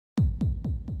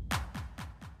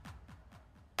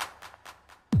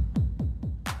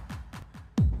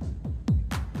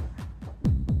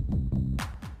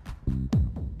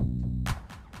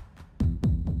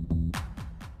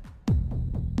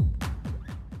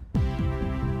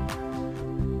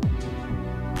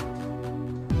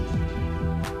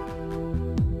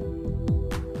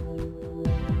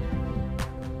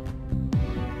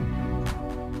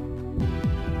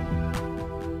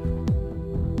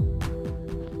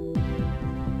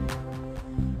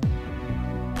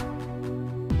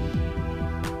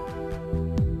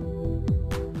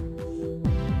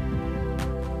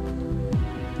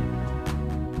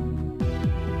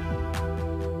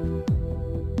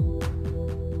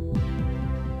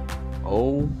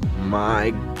Oh my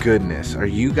goodness. Are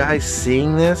you guys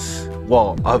seeing this?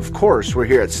 Well, of course, we're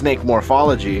here at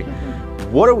Snakemorphology.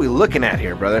 What are we looking at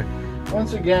here, brother?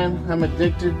 Once again, I'm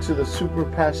addicted to the super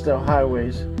pastel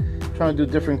highways. Trying to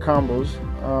do different combos.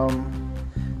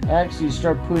 I actually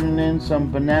start putting in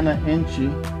some banana inchy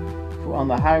on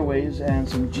the highways and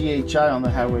some GHI on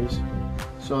the highways.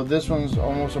 So this one's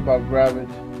almost about grab it.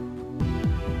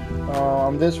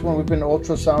 On this one, we've been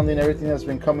ultrasounding everything that's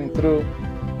been coming through.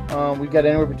 We got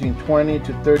anywhere between 20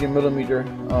 to 30 millimeter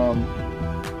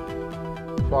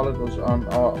follicles on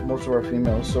most of our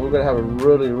females. So we're gonna have a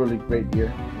really great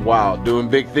year. Wow, doing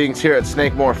big things here at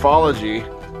Snakemorphology.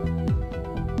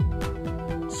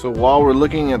 So while we're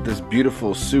looking at this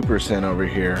beautiful super scent over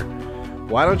here,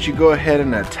 why don't you go ahead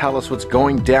and tell us what's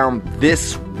going down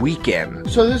this weekend?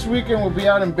 So this weekend we'll be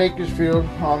out in Bakersfield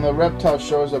on the reptile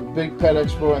show. It's a big Pet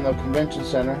Expo in the convention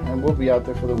center, and we'll be out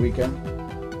there for the weekend.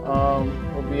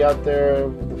 We'll be out there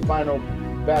with the final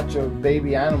batch of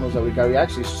baby animals that we got. We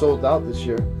actually sold out this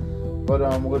year, but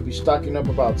we'll be stocking up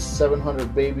about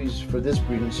 700 babies for this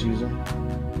breeding season.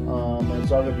 And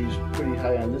it's all going to be pretty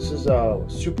high end. This is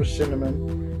super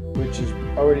cinnamon, which is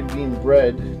already being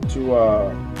bred to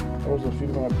what was the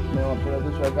female male I put out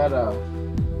this? I got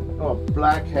a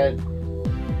blackhead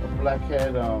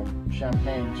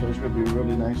champagne, so it's going to be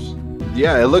really nice.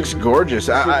 Yeah, it looks gorgeous.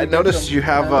 I noticed you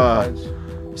have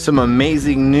some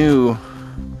amazing new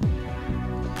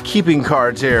keeping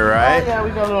cards here, right? Oh, yeah, we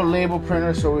got a little label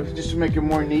printer, so just to make it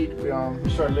more neat, we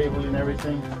start labeling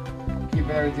everything,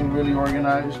 keeping everything really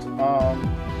organized.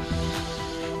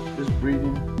 Just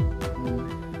breeding.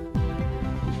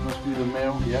 This must be the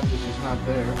male. Yeah, this is not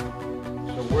there.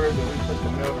 So where did we put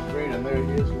the male to breed? And there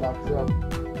he is, locked up.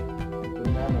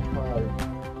 Banana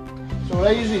pie. So what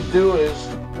I usually do is,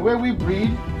 the way we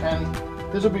breed, and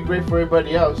this will be great for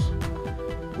everybody else,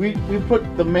 we put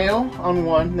the male on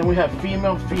one, then we have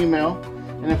female, female,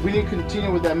 and if we need to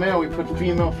continue with that male, we put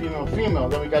female, female, female.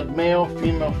 Then we got male,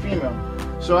 female, female.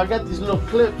 So I got these little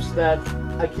clips that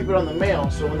I keep it on the male.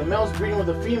 So when the male's breeding with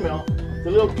the female, the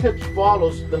little clips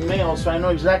follows the male, so I know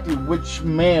exactly which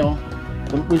male,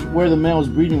 where the male is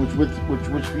breeding,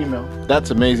 which female.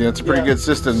 That's amazing. That's a pretty good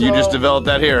system. So, you just developed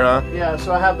that here, huh? Yeah.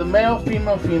 So I have the male,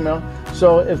 female, female.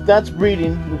 So if that's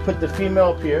breeding, we put the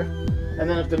female up here. And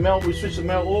then if the male, we switch the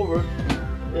male over,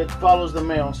 it follows the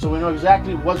male. So we know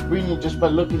exactly what's breeding just by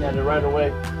looking at it right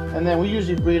away. And then we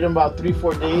usually breed them about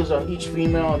 3-4 days on each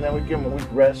female, and then we give them a week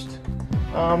rest.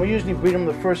 We usually breed them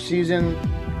the first season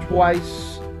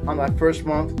twice on that first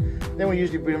month. Then we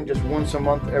usually breed them just once a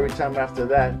month every time after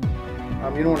that.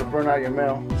 You don't want to burn out your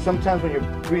male. Sometimes when you're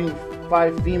breeding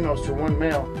 5 females to 1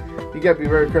 male, you gotta be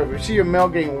very careful. If you see your male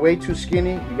getting way too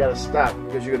skinny, you gotta stop,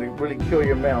 because you're gonna really kill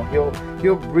your male.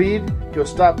 He'll breed, he'll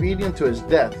stop eating to his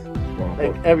death,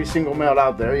 like every single male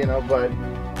out there, you know. But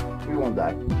we won't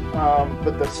die.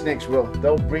 But the snakes will.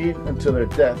 They'll breed until their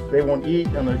death. They won't eat,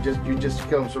 and you just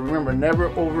kill them. So remember, never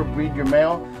overbreed your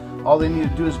male. All they need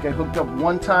to do is get hooked up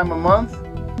 1 time a month,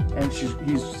 and he's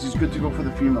good to go for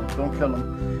the female. Don't kill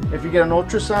him. If you get an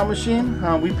ultrasound machine,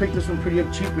 we picked this one pretty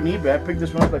up cheap on eBay. I picked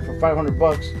this one up like for 500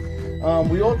 bucks.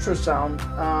 We ultrasound,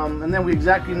 and then we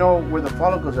exactly know where the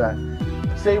follicle's at.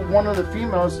 Say one of the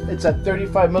females, it's at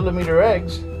 35 millimeter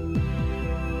eggs.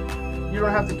 You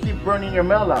don't have to keep burning your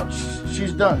male out.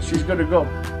 She's done. She's good to go.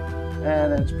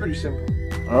 And it's pretty simple.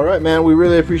 All right, man. We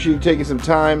really appreciate you taking some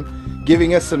time,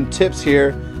 giving us some tips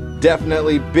here.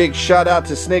 Definitely big shout out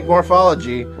to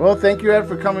Snakemorphology. Well, thank you, Ed,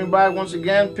 for coming by once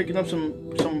again, picking up some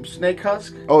snake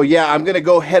husk. Oh yeah, I'm gonna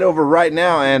go head over right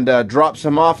now and drop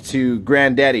some off to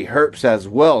Granddaddy Herps as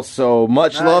well. So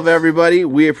much love, everybody.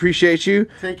 We appreciate you.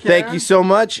 Take care. Thank you so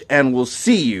much, and we'll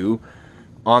see you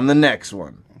on the next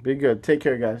one. Be good. Take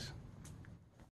care, guys.